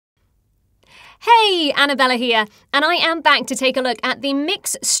Hey, Annabella here, and I am back to take a look at the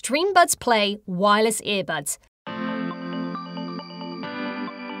Mixx StreamBuds Play wireless earbuds.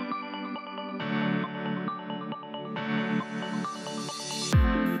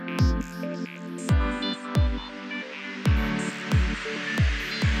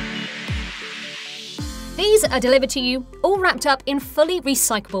 These are delivered to you all wrapped up in fully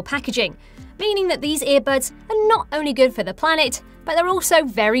recyclable packaging, meaning that these earbuds are not only good for the planet, but they're also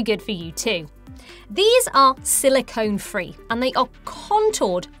very good for you too. These are silicone-free and they are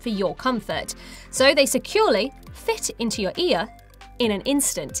contoured for your comfort, so they securely fit into your ear in an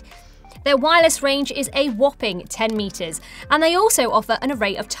instant. Their wireless range is a whopping 10 meters, and they also offer an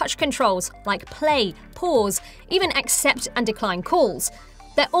array of touch controls like play, pause, even accept and decline calls.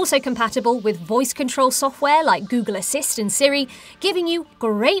 They're also compatible with voice control software like Google Assist and Siri, giving you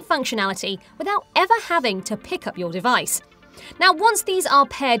great functionality without ever having to pick up your device. Now, once these are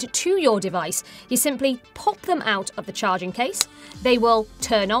paired to your device, you simply pop them out of the charging case. They will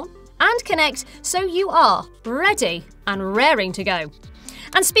turn on and connect, so you are ready and raring to go.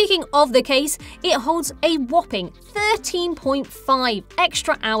 And speaking of the case, it holds a whopping 13.5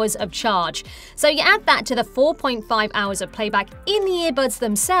 extra hours of charge. So you add that to the 4.5 hours of playback in the earbuds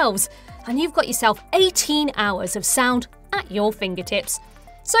themselves, and you've got yourself 18 hours of sound at your fingertips.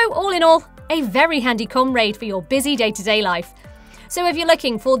 So all in all, a very handy comrade for your busy day-to-day life. So if you're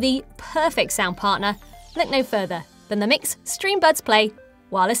looking for the perfect sound partner, look no further than the Mixx StreamBuds Play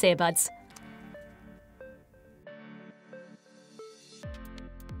wireless earbuds.